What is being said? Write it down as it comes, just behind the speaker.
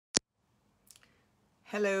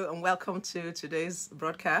Hello and welcome to today's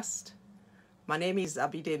broadcast. My name is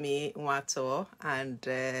Abidemi Nwator, and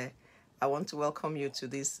I want to welcome you to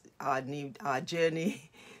this our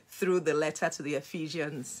journey through the letter to the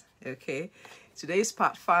Ephesians. Okay, today is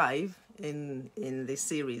part 5 in this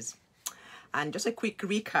series, and just a quick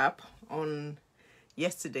recap on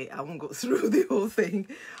yesterday. I won't go through the whole thing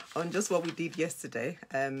on just what we did yesterday.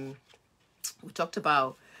 We talked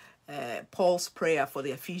about Paul's prayer for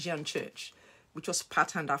the Ephesian church, which was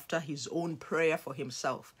patterned after his own prayer for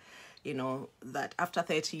himself. You know, that after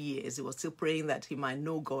 30 years, he was still praying that he might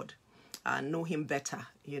know God and know him better,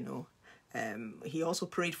 He also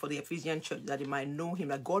prayed for the Ephesian church that he might know him,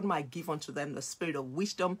 that God might give unto them the spirit of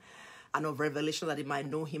wisdom and of revelation, that they might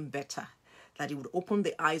know him better, that he would open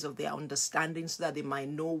the eyes of their understanding so that they might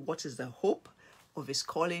know what is the hope of his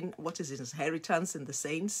calling, what is his inheritance in the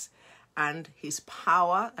saints, and his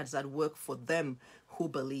power that is at work for them who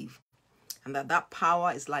believe. And that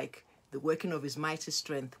power is like the working of his mighty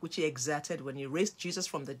strength, which he exerted when he raised Jesus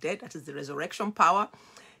from the dead. That is the resurrection power.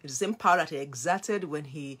 It's the same power that he exerted when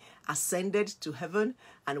he ascended to heaven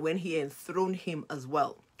and when he enthroned him as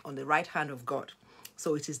well on the right hand of God.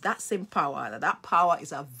 So it is that same power, that power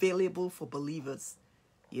is available for believers.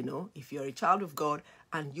 If you're a child of God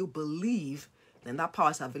and you believe, then that power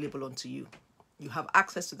is available unto you. You have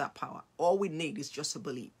access to that power. All we need is just to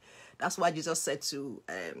believe. That's why Jesus said to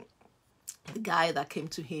the guy that came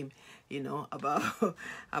to him, about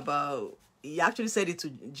he actually said it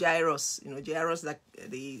to Jairus, Jairus, like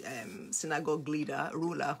the synagogue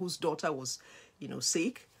ruler, whose daughter was,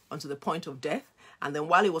 sick unto the point of death. And then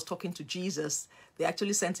while he was talking to Jesus, they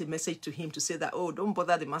actually sent a message to him to say that, oh, don't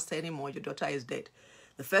bother the master anymore, your daughter is dead.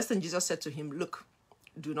 The first thing Jesus said to him, look,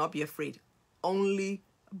 do not be afraid, only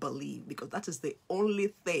believe, because that is the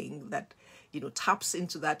only thing that taps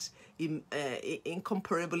into that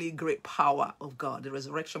incomparably great power of God, the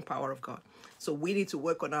resurrection power of God. So we need to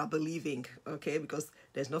work on our believing, okay, because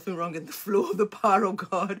there's nothing wrong in the flow of the power of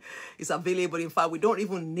God. It's available. In fact, we don't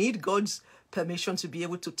even need God's permission to be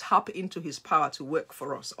able to tap into his power to work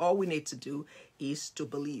for us. All we need to do is to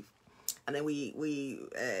believe. And then we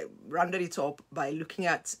rounded it up by looking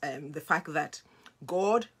at the fact that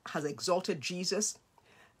God has exalted Jesus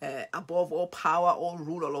above all power, all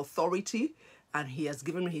rule, all authority, and he has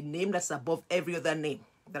given him a name that's above every other name.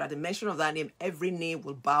 That at the mention of that name, every knee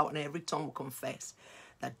will bow and every tongue will confess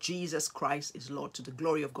that Jesus Christ is Lord, to the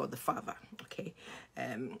glory of God the Father. Okay,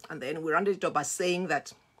 and then we rounded it up by saying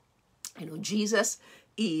that Jesus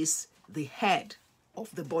is the head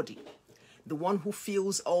of the body, the one who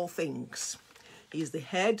fills all things. He is the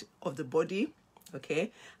head of the body.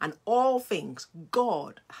 Okay, and all things,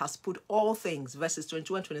 God has put all things, verses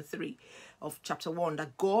 22 and 23 of chapter 1,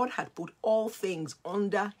 that God had put all things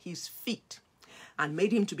under his feet and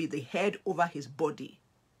made him to be the head over his body.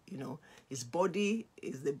 His body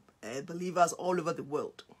is the believers all over the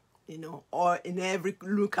world, or in every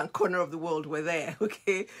nook and corner of the world we're there,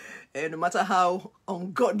 okay? And no matter how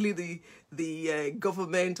ungodly the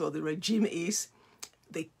government or the regime is,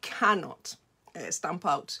 they cannot stamp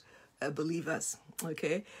out believers.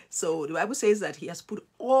 Okay, so the Bible says that he has put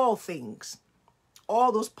all things,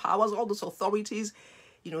 all those powers, all those authorities,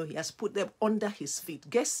 he has put them under his feet.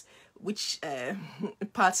 Guess which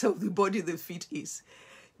part of the body the feet is?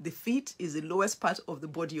 The feet is the lowest part of the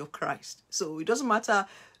body of Christ. So it doesn't matter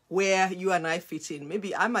where you and I fit in.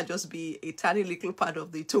 Maybe I might just be a tiny little part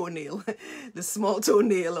of the toenail, the small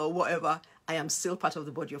toenail or whatever. I am still part of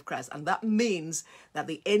the body of Christ. And that means that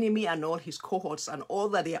the enemy and all his cohorts and all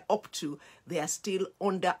that they are up to, they are still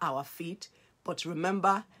under our feet. But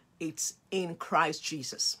remember, it's in Christ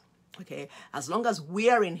Jesus. Okay, as long as we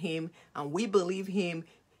are in him and we believe him,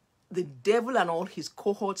 the devil and all his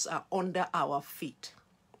cohorts are under our feet.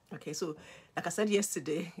 Okay, so like I said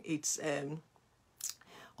yesterday, it's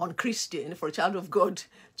unchristian for a child of God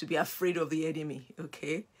to be afraid of the enemy.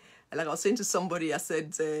 Okay, and like I was saying to somebody, I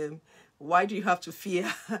said, why do you have to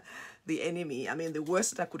fear the enemy? I mean, the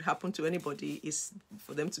worst that could happen to anybody is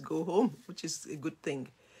for them to go home, which is a good thing.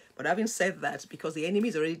 But having said that, because the enemy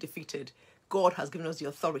is already defeated, God has given us the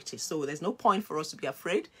authority. So there's no point for us to be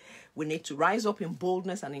afraid. We need to rise up in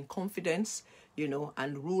boldness and in confidence,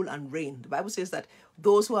 and rule and reign. The Bible says that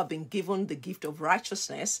those who have been given the gift of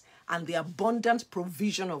righteousness and the abundant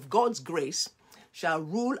provision of God's grace shall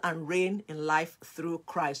rule and reign in life through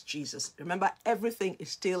Christ Jesus. Remember, everything is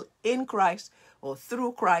still in Christ or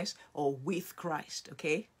through Christ or with Christ,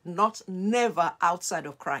 okay? Never outside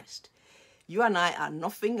of Christ. You and I are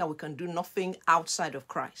nothing and we can do nothing outside of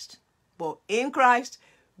Christ. But in Christ,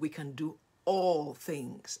 we can do all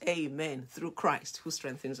things. Amen. Through Christ who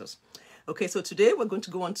strengthens us. Okay, so today we're going to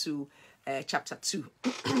go on to chapter 2.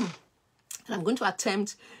 And I'm going to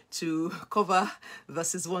attempt to cover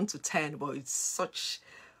verses 1 to 10, but it's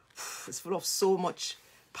full of so much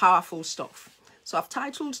powerful stuff. So I've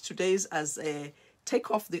titled today's as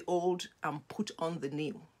Take Off the Old and Put on the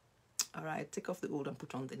New. All right, take off the old and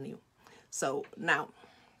put on the new. So now,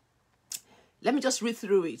 let me just read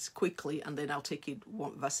through it quickly, and then I'll take it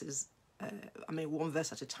one verse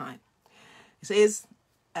at a time. It says,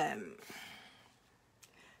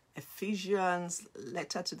 Ephesians,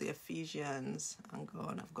 letter to the Ephesians. Hang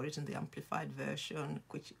on, I've got it in the Amplified Version,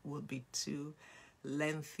 which will be too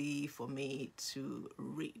lengthy for me to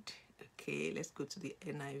read. Okay, let's go to the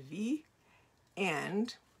NIV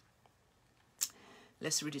and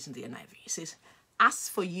let's read it in the NIV. It says, as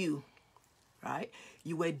for you, right,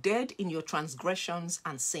 you were dead in your transgressions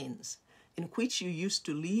and sins, in which you used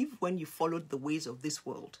to live when you followed the ways of this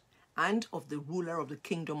world and of the ruler of the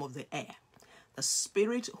kingdom of the air, the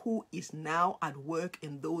spirit who is now at work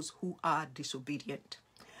in those who are disobedient.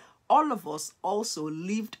 All of us also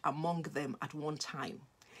lived among them at one time,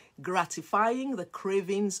 gratifying the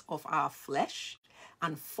cravings of our flesh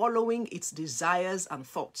and following its desires and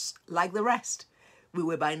thoughts. Like the rest, we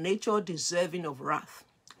were by nature deserving of wrath.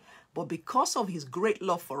 But because of his great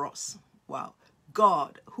love for us, wow,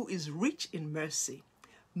 God, who is rich in mercy,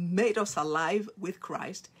 made us alive with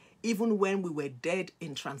Christ, even when we were dead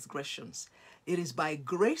in transgressions. It is by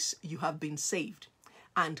grace you have been saved.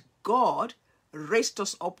 And God raised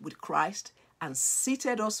us up with Christ and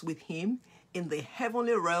seated us with him in the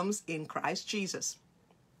heavenly realms in Christ Jesus,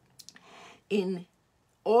 in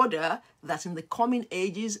order that in the coming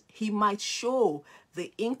ages he might show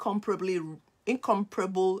the incomparable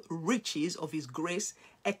riches of his grace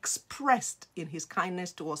expressed in his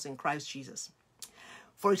kindness to us in Christ Jesus.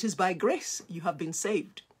 For it is by grace you have been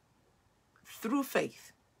saved, through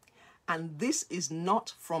faith. And this is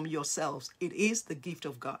not from yourselves, it is the gift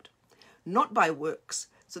of God, not by works,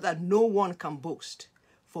 so that no one can boast.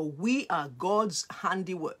 For we are God's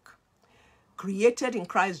handiwork, created in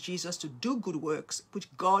Christ Jesus to do good works,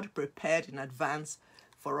 which God prepared in advance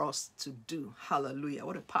for us to do. Hallelujah.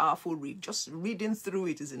 What a powerful read. Just reading through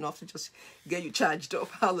it is enough to just get you charged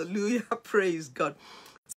up. Hallelujah. Praise God.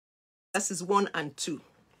 Verses 1 and 2.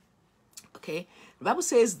 Okay. The Bible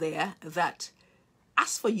says there that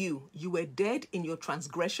as for you, you were dead in your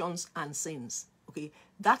transgressions and sins. Okay.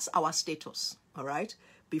 That's our status. All right.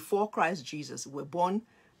 Before Christ Jesus, we're born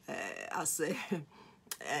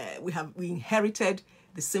we inherited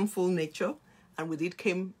the sinful nature, and with it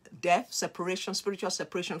came death, separation, spiritual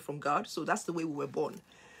separation from God. So that's the way we were born.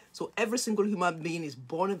 So every single human being is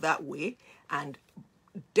born that way and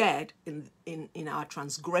dead in our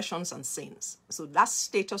transgressions and sins. So that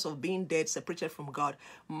status of being dead, separated from God,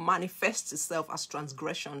 manifests itself as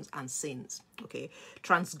transgressions and sins. Okay,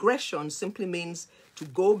 transgression simply means to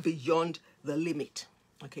go beyond the limit.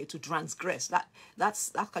 Okay, to transgress.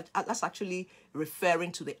 That's actually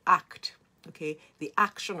referring to the act. Okay, the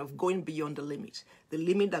action of going beyond the limit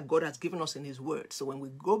that God has given us in his word. So when we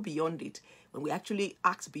go beyond it, when we actually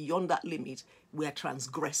act beyond that limit, we are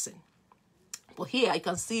transgressing. But here you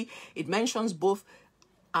can see it mentions both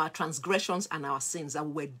our transgressions and our sins, that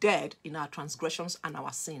we were dead in our transgressions and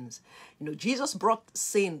our sins. You know, Jesus brought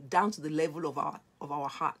sin down to the level of our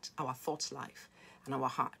heart, our thoughts life, and our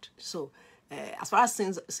heart. So as far as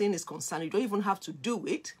sin is concerned, you don't even have to do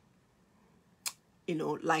it, you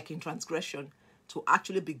know, like in transgression, to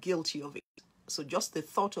actually be guilty of it. So just the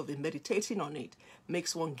thought of it, meditating on it,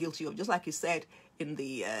 makes one guilty of, just like he said in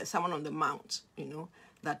the Sermon on the Mount, you know,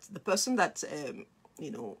 that the person that,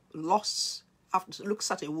 looks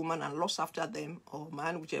at a woman and lusts after them, or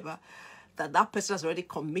man, whichever, that person has already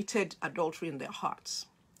committed adultery in their hearts.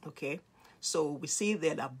 Okay? So we see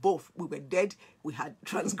there that both, we were dead, we had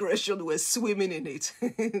transgression, we were swimming in it.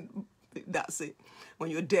 That's it.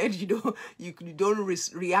 When you're dead, you don't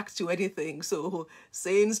react to anything. So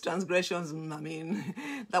sins, transgressions, I mean,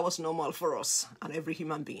 that was normal for us and every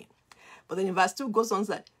human being. But then in verse 2 goes on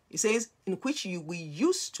that it says, in which we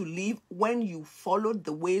used to live when you followed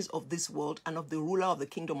the ways of this world and of the ruler of the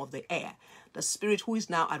kingdom of the air, the spirit who is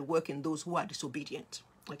now at work in those who are disobedient.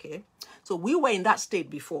 Okay, so we were in that state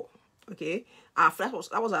before. Okay, that was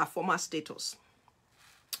our former status.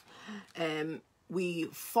 We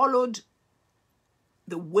followed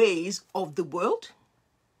the ways of the world.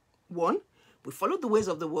 1, we followed the ways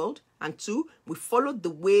of the world, and 2, we followed the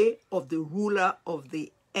way of the ruler of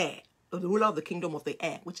the air, or the ruler of the kingdom of the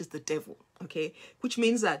air, which is the devil. Okay, which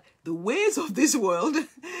means that the ways of this world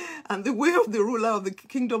and the way of the ruler of the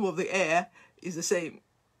kingdom of the air is the same.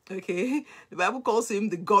 Okay, the Bible calls him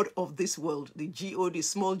the God of this world, the God,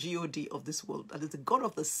 small God of this world. That is the God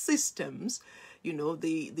of the systems, you know,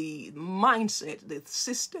 the mindset, the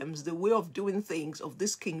systems, the way of doing things of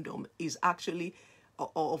this kingdom is actually,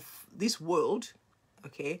 of this world,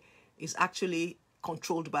 okay, is actually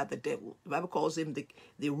controlled by the devil. The Bible calls him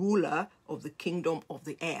the ruler of the kingdom of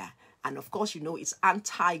the air. And of course, you know, it's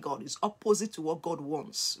anti-God. It's opposite to what God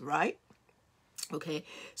wants, right? Okay,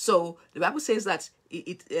 so the Bible says that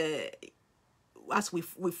as we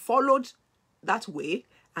followed that way,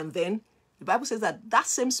 and then the Bible says that that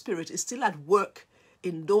same spirit is still at work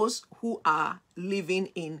in those who are living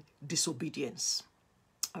in disobedience.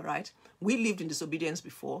 All right, we lived in disobedience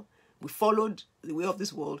before. We followed the way of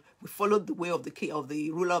this world. We followed the way of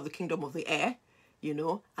the ruler of the kingdom of the air, you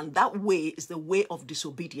know, and that way is the way of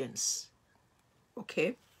disobedience.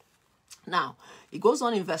 Okay, now it goes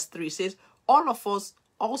on in verse 3. It says, all of us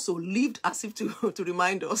also lived as if to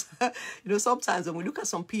remind us. You know, sometimes when we look at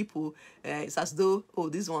some people, it's as though, oh,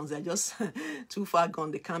 these ones are just too far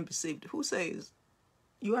gone, they can't be saved. Who says?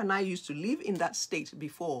 You and I used to live in that state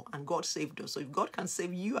before, and God saved us. So if God can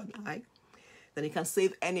save you and I, then he can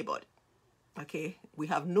save anybody. Okay? We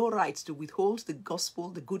have no right to withhold the gospel,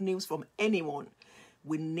 the good news from anyone.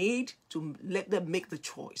 We need to let them make the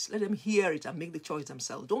choice. Let them hear it and make the choice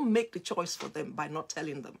themselves. Don't make the choice for them by not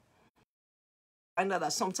telling them. I know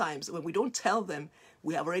that sometimes when we don't tell them,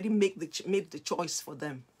 we have already made the choice for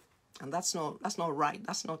them, and that's not right.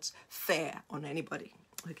 That's not fair on anybody.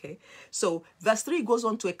 Okay, so verse 3 goes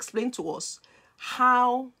on to explain to us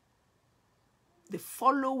how the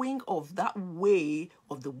following of that way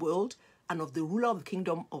of the world and of the ruler of the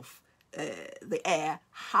kingdom of the air,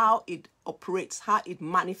 how it operates, how it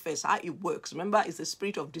manifests, how it works. Remember, it's the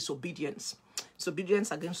spirit of disobedience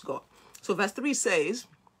against God. So verse 3 says,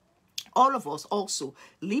 all of us also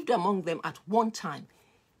lived among them at one time,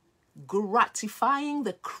 gratifying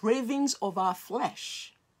the cravings of our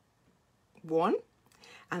flesh. One,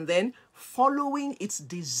 and then following its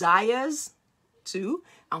desires. Two,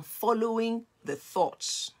 and following the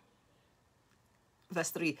thoughts. Verse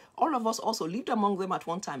 3, all of us also lived among them at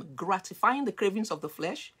one time, gratifying the cravings of the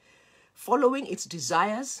flesh, following its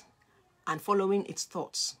desires, and following its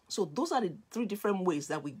thoughts. So those are the three different ways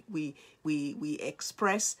that we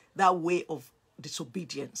express that way of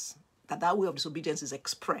disobedience. That way of disobedience is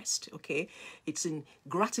expressed, okay? It's in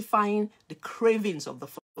gratifying the cravings of the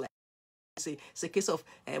flesh. It's a case of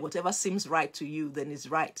whatever seems right to you, then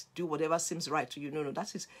is right. Do whatever seems right to you. No,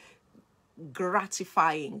 that is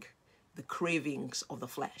gratifying the cravings of the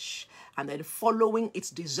flesh. And then following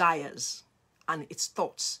its desires and its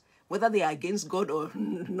thoughts. Whether they are against God or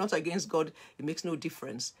not against God, it makes no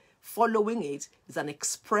difference. Following it is an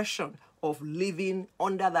expression of living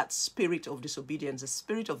under that spirit of disobedience, the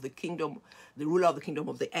spirit of the kingdom, the ruler of the kingdom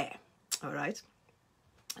of the air. All right?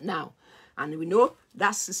 Now, and we know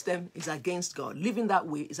that system is against God. Living that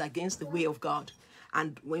way is against the way of God.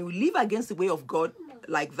 And when we live against the way of God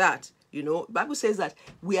like that, you know, the Bible says that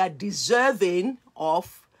we are deserving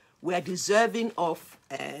of the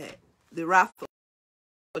wrath of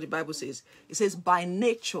what the Bible says. It says, by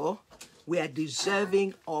nature, we are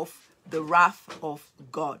deserving of the wrath of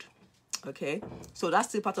God. Okay? So that's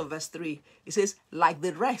still part of verse 3. It says, like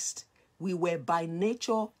the rest, we were by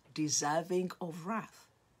nature deserving of wrath.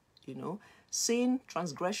 You know, sin,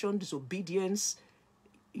 transgression, disobedience,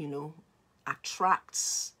 you know,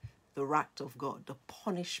 attracts the wrath of God, the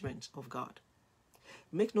punishment of God.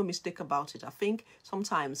 Make no mistake about it. I think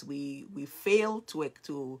sometimes we fail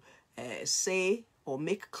to say or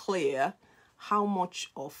make clear how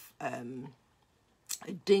much of a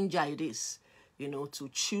danger it is, you know, to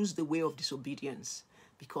choose the way of disobedience,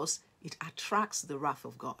 because it attracts the wrath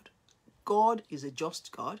of God. God is a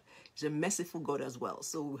just God. He's a merciful God as well.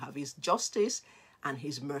 So we have his justice and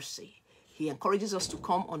his mercy. He encourages us to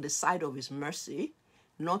come on the side of his mercy,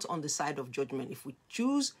 not on the side of judgment. If we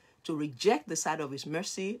choose to reject the side of his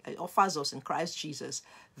mercy it offers us in Christ Jesus,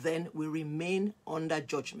 then we remain under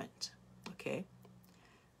judgment. Okay?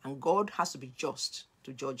 And God has to be just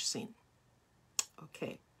to judge sin.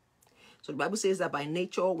 Okay? So the Bible says that by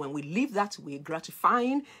nature, when we live that way,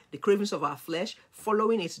 gratifying the cravings of our flesh,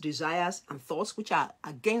 following its desires and thoughts which are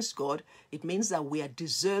against God, it means that we are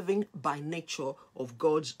deserving by nature of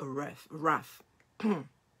God's wrath.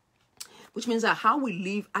 Which means that how we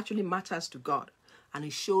live actually matters to God. And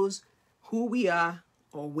it shows who we are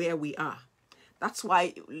or where we are. That's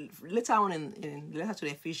why later on in the letter to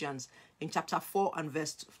the Ephesians, in chapter 4 and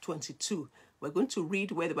verse 22, we're going to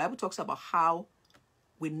read where the Bible talks about how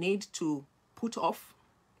we need to put off.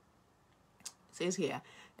 It says here,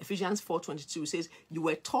 Ephesians 4:22 says, you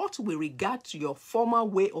were taught with regard to your former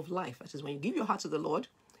way of life. That is, when you give your heart to the Lord,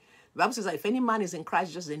 the Bible says that if any man is in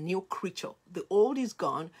Christ, just a new creature. The old is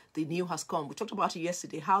gone, the new has come. We talked about it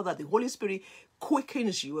yesterday, how that the Holy Spirit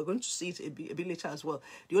quickens you. We're going to see it a bit later as well.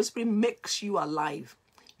 The Holy Spirit makes you alive.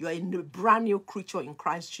 You are a brand new creature in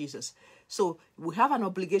Christ Jesus. So we have an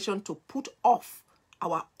obligation to put off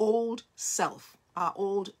our old self, our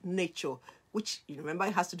old nature, which, you remember,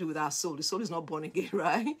 it has to do with our soul. The soul is not born again,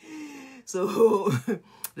 right? So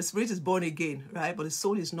the spirit is born again, right? But the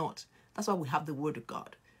soul is not. That's why we have the Word of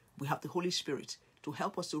God. We have the Holy Spirit to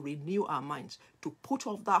help us to renew our minds, to put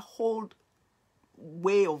off that whole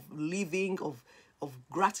way of living, of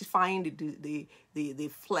gratifying the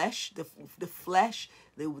flesh,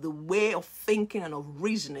 the way of thinking and of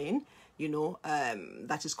reasoning,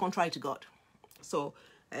 that is contrary to God. So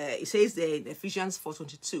it says there in Ephesians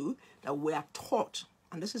 4:22 that we are taught,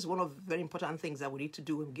 and this is one of the very important things that we need to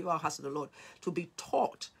do when we give our hearts to the Lord, to be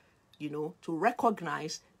taught, to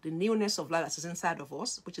recognize the newness of life that is inside of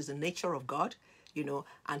us, which is the nature of God,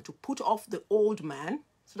 and to put off the old man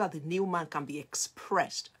so that the new man can be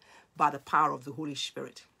expressed by the power of the Holy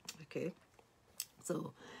Spirit. Okay.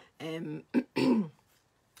 So, then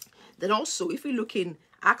also, if we look in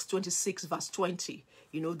Acts 26 verse 20,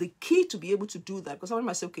 the key to be able to do that, because someone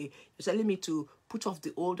might say, okay, you're telling me to put off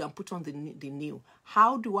the old and put on the new.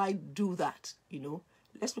 How do I do that?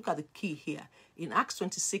 Let's look at the key here. In Acts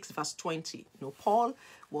 26 verse 20, Paul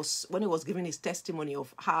was, when he was giving his testimony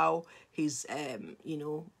of how he's,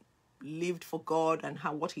 lived for God and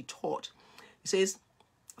what he taught, he says,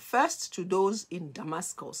 first to those in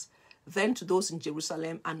Damascus, then to those in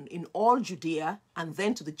Jerusalem and in all Judea, and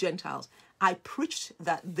then to the Gentiles, I preached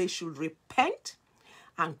that they should repent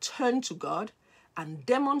and turn to God and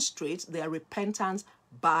demonstrate their repentance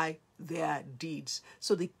by their deeds.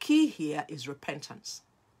 So the key here is repentance.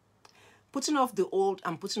 Putting off the old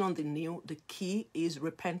and putting on the new, the key is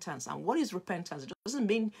repentance. And what is repentance? It doesn't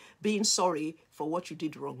mean being sorry for what you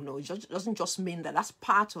did wrong. No, it doesn't just mean that. That's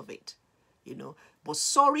part of it, But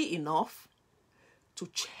sorry enough to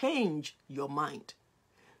change your mind,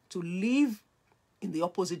 to live in the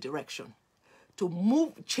opposite direction,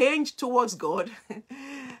 to change towards God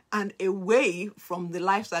and away from the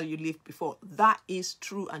lifestyle you lived before. That is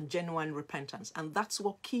true and genuine repentance. And that's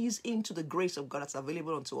what keys into the grace of God that's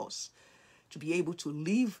available unto us, to be able to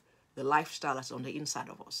live the lifestyle that's on the inside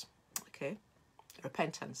of us. Okay?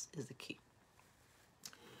 Repentance is the key.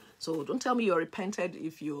 So don't tell me you're repented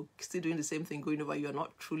if you're still doing the same thing going over. You're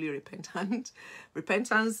not truly repentant.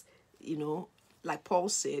 Repentance, like Paul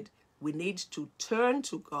said, we need to turn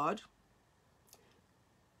to God.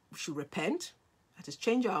 We should repent. That is,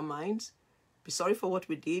 change our minds, be sorry for what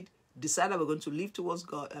we did, decide that we're going to live towards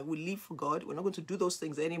God, we live for God. We're not going to do those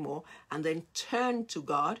things anymore. And then turn to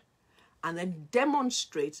God and then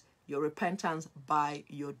demonstrate your repentance by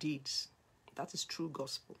your deeds. That is true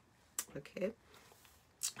gospel. Okay?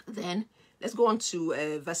 Then let's go on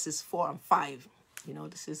to verses 4 and 5.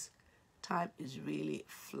 Time is really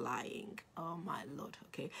flying. Oh my Lord.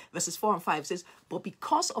 Okay. Verses 4 and 5 says, but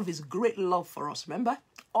because of his great love for us, remember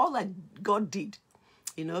all that God did,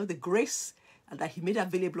 the grace that he made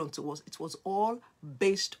available unto us, it was all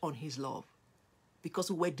based on his love,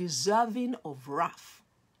 because we were deserving of wrath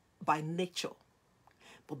by nature.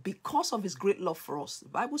 But because of his great love for us, the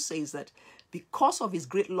Bible says that because of his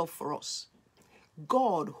great love for us,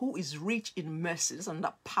 God, who is rich in mercy, that's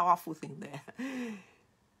another powerful thing there.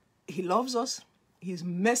 He loves us. He's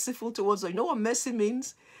merciful towards us. You know what mercy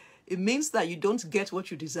means? It means that you don't get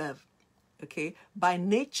what you deserve. Okay? By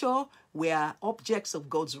nature, we are objects of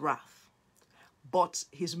God's wrath. But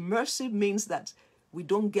his mercy means that we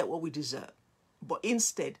don't get what we deserve. But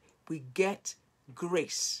instead, we get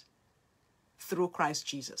grace through Christ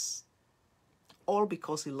Jesus. All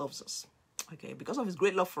because he loves us. Okay? Because of his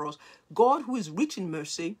great love for us, God, who is rich in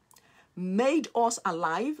mercy, made us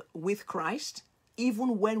alive with Christ,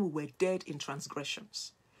 even when we were dead in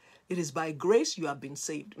transgressions. It is by grace you have been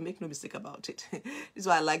saved. Make no mistake about it. This is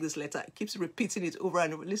why I like this letter. It keeps repeating it over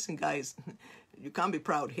and over. Listen, guys, you can't be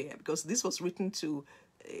proud here, because this was written to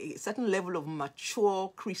a certain level of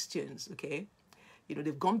mature Christians, okay?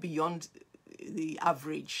 They've gone beyond the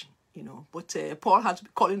average, But Paul had to be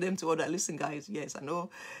calling them to order. Listen, guys, yes, I know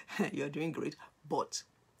you're doing great, but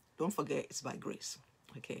don't forget it's by grace,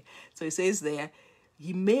 okay? So it says there,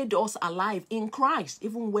 he made us alive in Christ,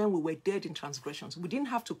 even when we were dead in transgressions. We didn't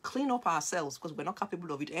have to clean up ourselves, because we're not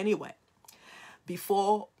capable of it anyway,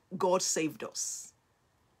 before God saved us.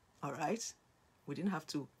 All right? We didn't have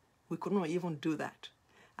to. We couldn't even do that.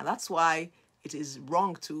 And that's why it is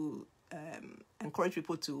wrong to encourage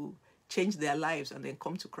people to change their lives and then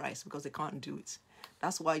come to Christ because they can't do it.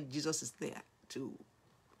 That's why Jesus is there to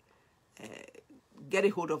get a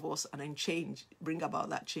hold of us and then change, bring about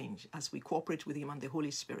that change as we cooperate with him and the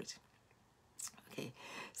Holy Spirit. Okay,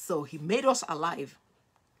 so he made us alive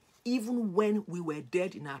even when we were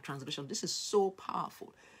dead in our transgression. This is so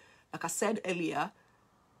powerful. Like I said earlier,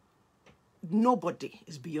 nobody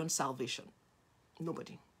is beyond salvation.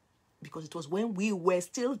 Nobody. Because it was when we were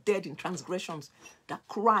still dead in transgressions that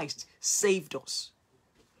Christ saved us.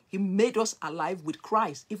 He made us alive with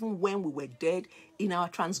Christ even when we were dead in our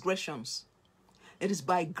transgressions. It is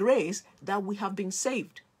by grace that we have been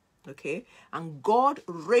saved. Okay? And God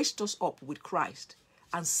raised us up with Christ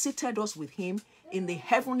and seated us with him in the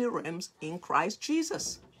heavenly realms in Christ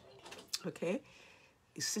Jesus. Okay?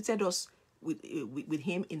 He seated us with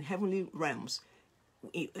him in heavenly realms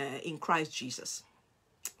in Christ Jesus.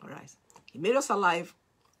 All right. He made us alive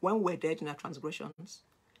when we were dead in our transgressions.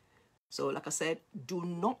 So, like I said, do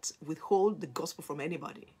not withhold the gospel from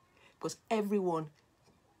anybody, because everyone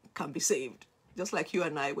can be saved. Just like you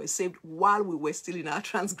and I were saved while we were still in our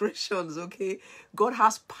transgressions, okay? God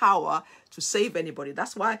has power to save anybody.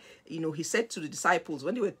 That's why, he said to the disciples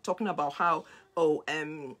when they were talking about how,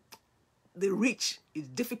 the rich, it's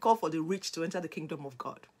difficult for the rich to enter the kingdom of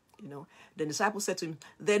God. The disciples said to him,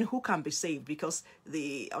 then who can be saved? Because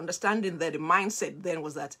the understanding there, the mindset then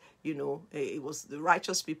was that, it was the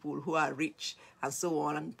righteous people who are rich and so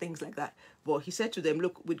on and things like that. But he said to them,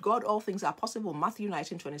 look, with God, all things are possible. Matthew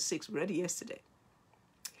 19:26, we read it yesterday.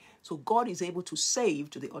 So God is able to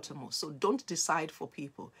save to the uttermost. So don't decide for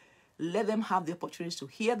people. Let them have the opportunity to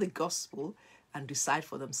hear the gospel and decide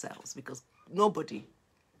for themselves, because nobody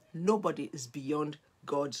is beyond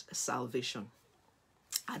God's salvation.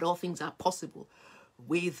 And all things are possible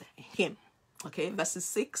with him. Okay, verse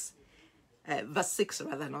 6 and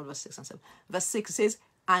 7. Verse 6 says,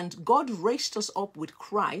 and God raised us up with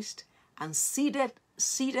Christ and seated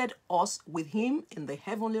us with him in the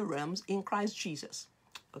heavenly realms in Christ Jesus.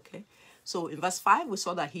 Okay, so in verse 5, we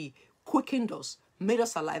saw that he quickened us, made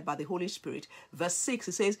us alive by the Holy Spirit. Verse 6,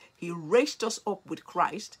 it says he raised us up with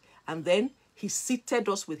Christ, and then he seated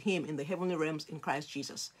us with him in the heavenly realms in Christ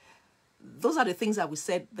Jesus. Those are the things that we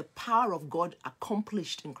said the power of God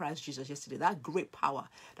accomplished in Christ Jesus yesterday. That great power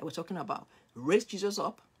that we're talking about raised Jesus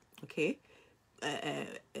up, okay,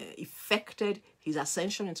 effected his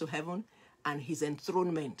ascension into heaven and his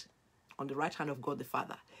enthronement on the right hand of God the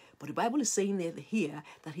Father. But the Bible is saying here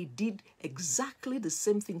that he did exactly the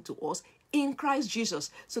same thing to us in Christ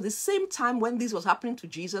Jesus. So the same time when this was happening to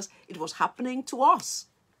Jesus, it was happening to us.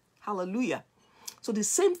 Hallelujah. So the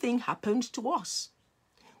same thing happened to us.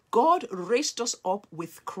 God raised us up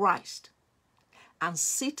with Christ and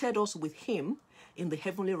seated us with him in the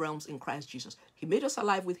heavenly realms in Christ Jesus. He made us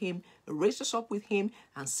alive with him, raised us up with him,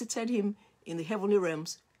 and seated him in the heavenly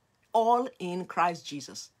realms, all in Christ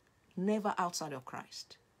Jesus. Never outside of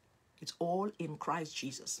Christ. It's all in Christ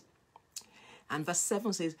Jesus. And verse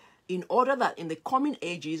 7 says, in order that in the coming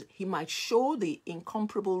ages he might show the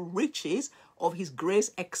incomparable riches of his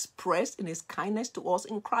grace expressed in his kindness to us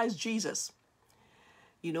in Christ Jesus.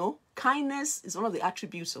 Kindness is one of the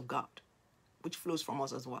attributes of God, which flows from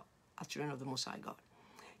us as well, as children of the Most High God.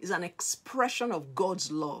 It's an expression of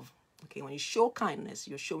God's love. Okay, when you show kindness,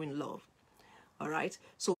 you're showing love. All right?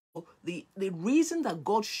 So the reason that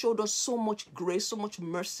God showed us so much grace, so much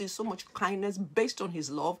mercy, so much kindness based on his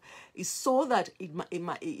love is so that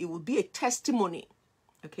it will be a testimony,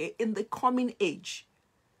 okay, in the coming age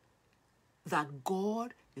that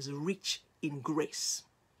God is rich in grace.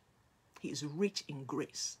 He is rich in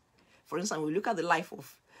grace. For instance, we look at the life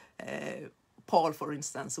of Paul, for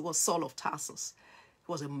instance, who was Saul of Tarsus.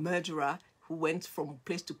 He was a murderer who went from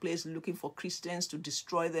place to place looking for Christians to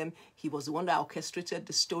destroy them. He was the one that orchestrated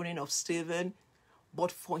the stoning of Stephen.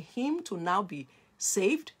 But for him to now be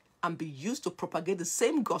saved and be used to propagate the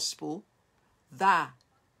same gospel, that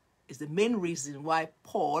is the main reason why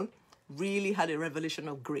Paul really had a revelation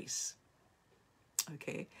of grace.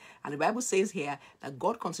 Okay, and the Bible says here that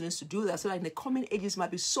God continues to do that so that in the coming ages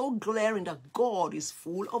might be so glaring that God is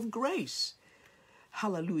full of grace.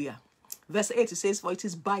 Hallelujah. Verse 8, it says, for it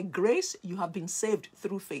is by grace you have been saved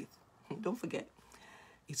through faith. Don't forget,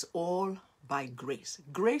 it's all by grace.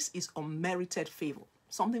 Grace is unmerited favor,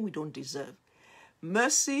 something we don't deserve.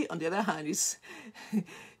 Mercy, on the other hand, is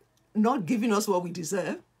not giving us what we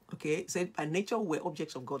deserve. Okay, it said by nature we're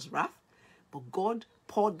objects of God's wrath, but God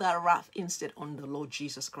poured that wrath instead on the Lord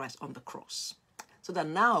Jesus Christ on the cross. So that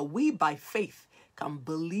now we by faith can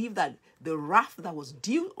believe that the wrath that was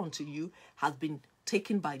due unto you has been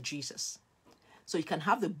taken by Jesus. So you can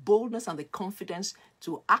have the boldness and the confidence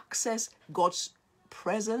to access God's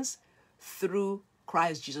presence through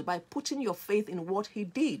Christ Jesus, by putting your faith in what he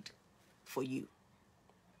did for you.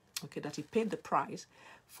 Okay, that he paid the price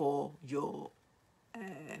for your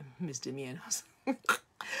misdemeanors,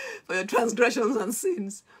 for your transgressions and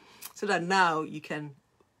sins, so that now you can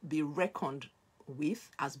be reckoned with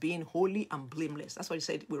as being holy and blameless. That's what he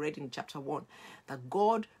said, we read in chapter 1, that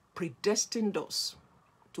God predestined us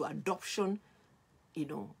to adoption,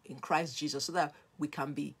 in Christ Jesus, so that we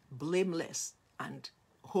can be blameless and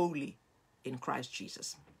holy in Christ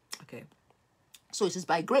Jesus. Okay. So it is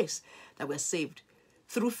by grace that we're saved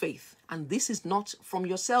through faith. And this is not from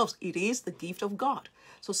yourselves. It is the gift of God.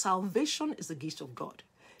 So salvation is the gift of God.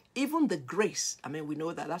 Even the grace, we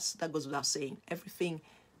know that that goes without saying. Everything,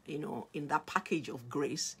 in that package of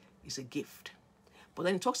grace is a gift. But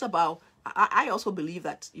then it talks about, I also believe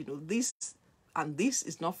that, this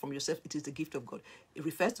is not from yourself. It is the gift of God. It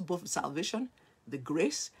refers to both salvation, the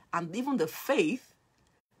grace, and even the faith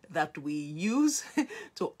that we use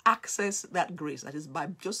to access that grace. That is by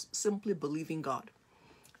just simply believing God.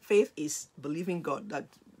 Faith is believing God that,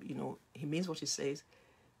 he means what he says,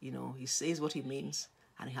 he says what he means,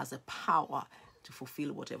 and he has the power to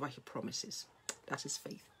fulfill whatever he promises. That is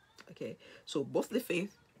faith. Okay. So both the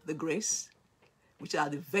faith, the grace, which are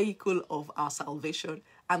the vehicle of our salvation,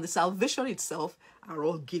 and the salvation itself are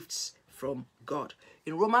all gifts from God.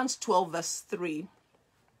 In Romans 12 verse 3,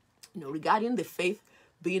 regarding the faith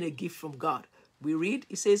being a gift from God, we read,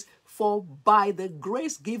 it says, for by the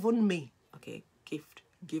grace given me, okay, gift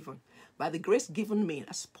given, by the grace given me,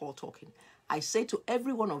 that's Paul talking, I say to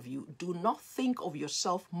every one of you, do not think of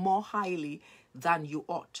yourself more highly than you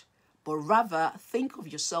ought, but rather think of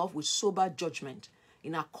yourself with sober judgment,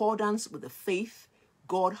 in accordance with the faith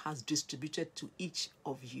God has distributed to each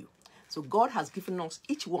of you. So God has given us,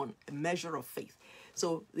 each one, a measure of faith.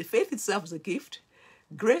 So the faith itself is a gift.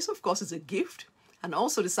 Grace, of course, is a gift. And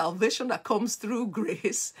also the salvation that comes through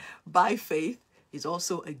grace by faith is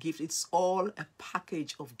also a gift. It's all a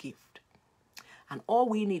package of gift. And all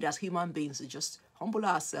we need as human beings is just humble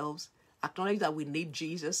ourselves, acknowledge that we need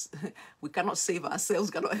Jesus. We cannot save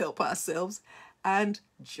ourselves, cannot help ourselves, and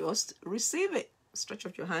just receive it. Stretch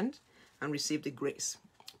out your hand and receive the grace.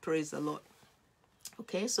 Praise the Lord.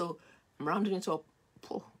 Okay, so I'm rounding it up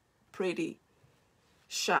pretty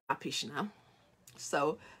sharpish now.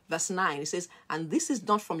 So verse 9, it says, and this is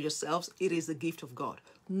not from yourselves, it is the gift of God,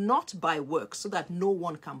 not by works, so that no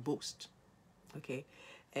one can boast. Okay,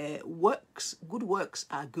 good works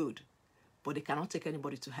are good, but they cannot take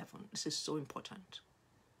anybody to heaven. This is so important.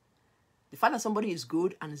 The fact that somebody is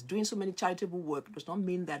good and is doing so many charitable work does not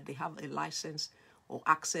mean that they have a license or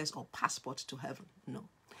access or passport to heaven. No.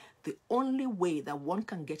 The only way that one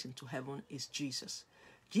can get into heaven is Jesus.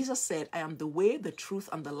 Jesus said, I am the way, the truth,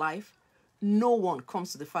 and the life. No one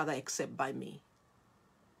comes to the Father except by me.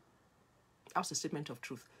 That's a statement of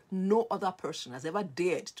truth. No other person has ever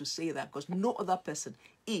dared to say that, because no other person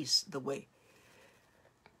is the way.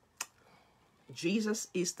 Jesus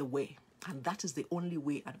is the way, and that is the only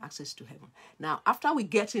way and access to heaven. Now, after we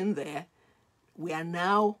get in there, we are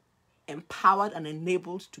now empowered and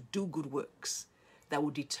enabled to do good works that will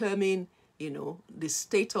determine, the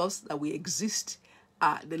status that we exist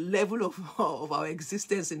at, the level of our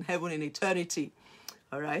existence in heaven in eternity.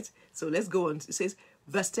 All right. So let's go on. It says,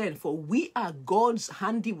 verse 10, for we are God's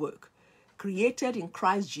handiwork, created in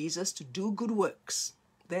Christ Jesus to do good works.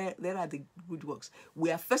 There are the good works.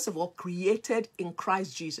 We are, first of all, created in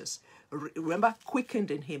Christ Jesus. Remember,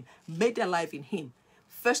 quickened in him, made alive in him,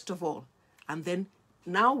 first of all. And then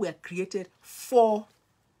now we are created for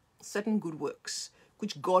certain good works,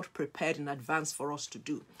 which God prepared in advance for us to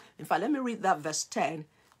do. In fact, let me read that verse 10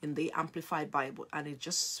 in the Amplified Bible, and it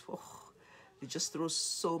just throws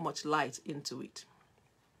so much light into it.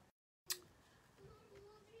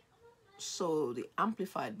 So the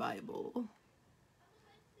Amplified Bible,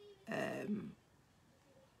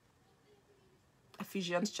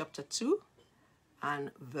 Ephesians chapter 2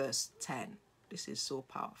 and verse 10. This is so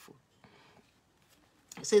powerful.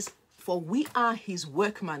 It says, for we are his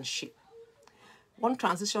workmanship. One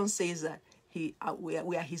translation says that we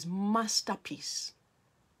are his masterpiece.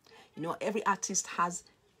 Every artist has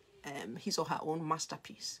his or her own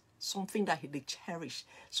masterpiece, something that they cherish,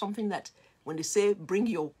 something that when they say bring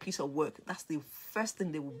your piece of work, that's the first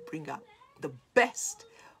thing they will bring out, the best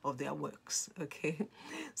of their works. Okay,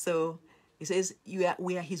 so it says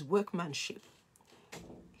we are his workmanship,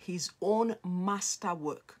 his own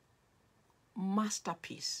masterwork,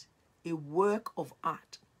 masterpiece, a work of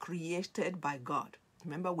art created by God.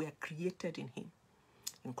 Remember, we are created in him,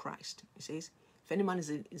 in Christ. It says, if any man is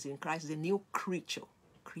in Christ, is a new creature,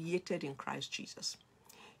 created in Christ Jesus.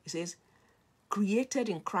 It says, created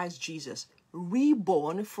in Christ Jesus,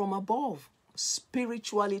 reborn from above,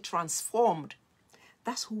 spiritually transformed.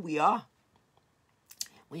 That's who we are.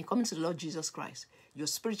 When you come into the Lord Jesus Christ, you're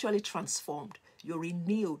spiritually transformed. You're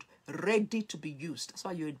renewed, ready to be used. That's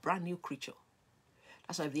why you're a brand new creature.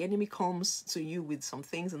 That's why if the enemy comes to you with some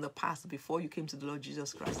things in the past before you came to the Lord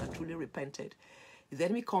Jesus Christ and truly repented, if the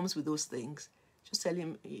enemy comes with those things, just tell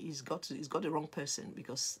him he's got the wrong person,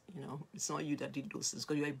 because, you know, it's not you that did those things,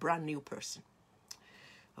 because you're a brand new person.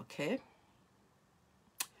 Okay?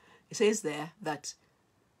 It says there that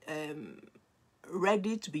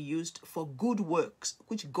ready to be used for good works,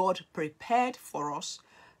 which God prepared for us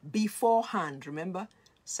beforehand. Remember,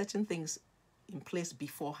 setting things in place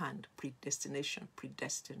beforehand, predestination,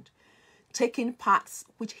 predestined. Taking paths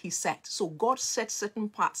which he set. So God set certain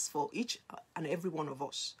paths for each and every one of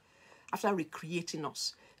us. After recreating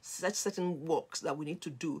us, set certain works that we need to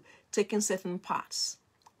do, taking certain paths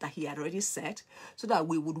that he had already set, so that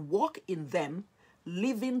we would walk in them,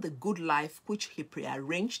 living the good life which he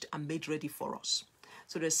prearranged and made ready for us.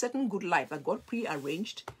 So there's certain good life that God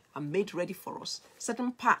prearranged and made ready for us,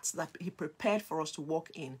 certain paths that he prepared for us to walk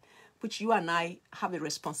in, which you and I have a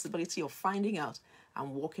responsibility of finding out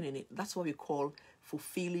and walking in it. That's what we call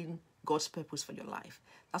fulfilling God's purpose for your life.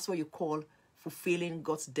 That's what you call fulfilling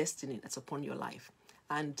God's destiny that's upon your life.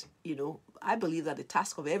 And, you know, I believe that the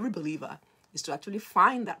task of every believer is to actually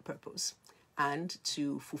find that purpose and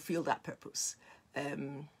to fulfill that purpose.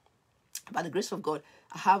 By the grace of God,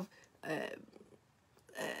 I have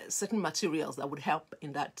certain materials that would help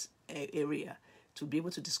in that area to be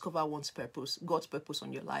able to discover one's purpose, God's purpose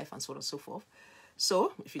on your life, and so on and so forth.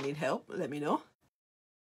 So if you need help, let me know.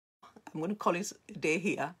 I'm going to call it a day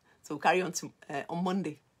here. So we'll carry on on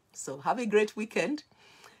Monday. So have a great weekend.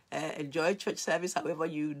 Enjoy church service however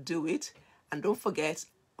you do it. And don't forget,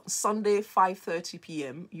 on Sunday, 5:30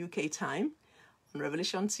 p.m. UK time, on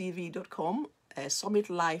revelationtv.com, Summit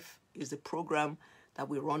Life is the program that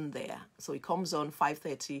we run there. So it comes on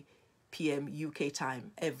 5:30 p.m. UK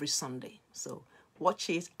time every Sunday. So watch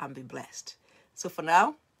it and be blessed. So for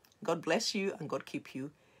now, God bless you and God keep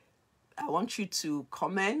you. I want you to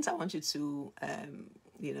comment. I want you to,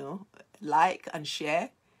 like and share.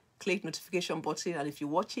 Click notification button. And if you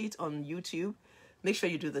watch it on YouTube, make sure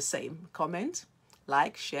you do the same. Comment,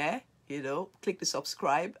 like, share, click the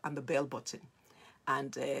subscribe and the bell button.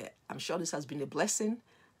 And I'm sure this has been a blessing,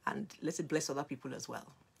 and let it bless other people as well.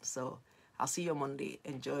 So I'll see you on Monday.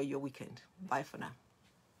 Enjoy your weekend. Bye for now.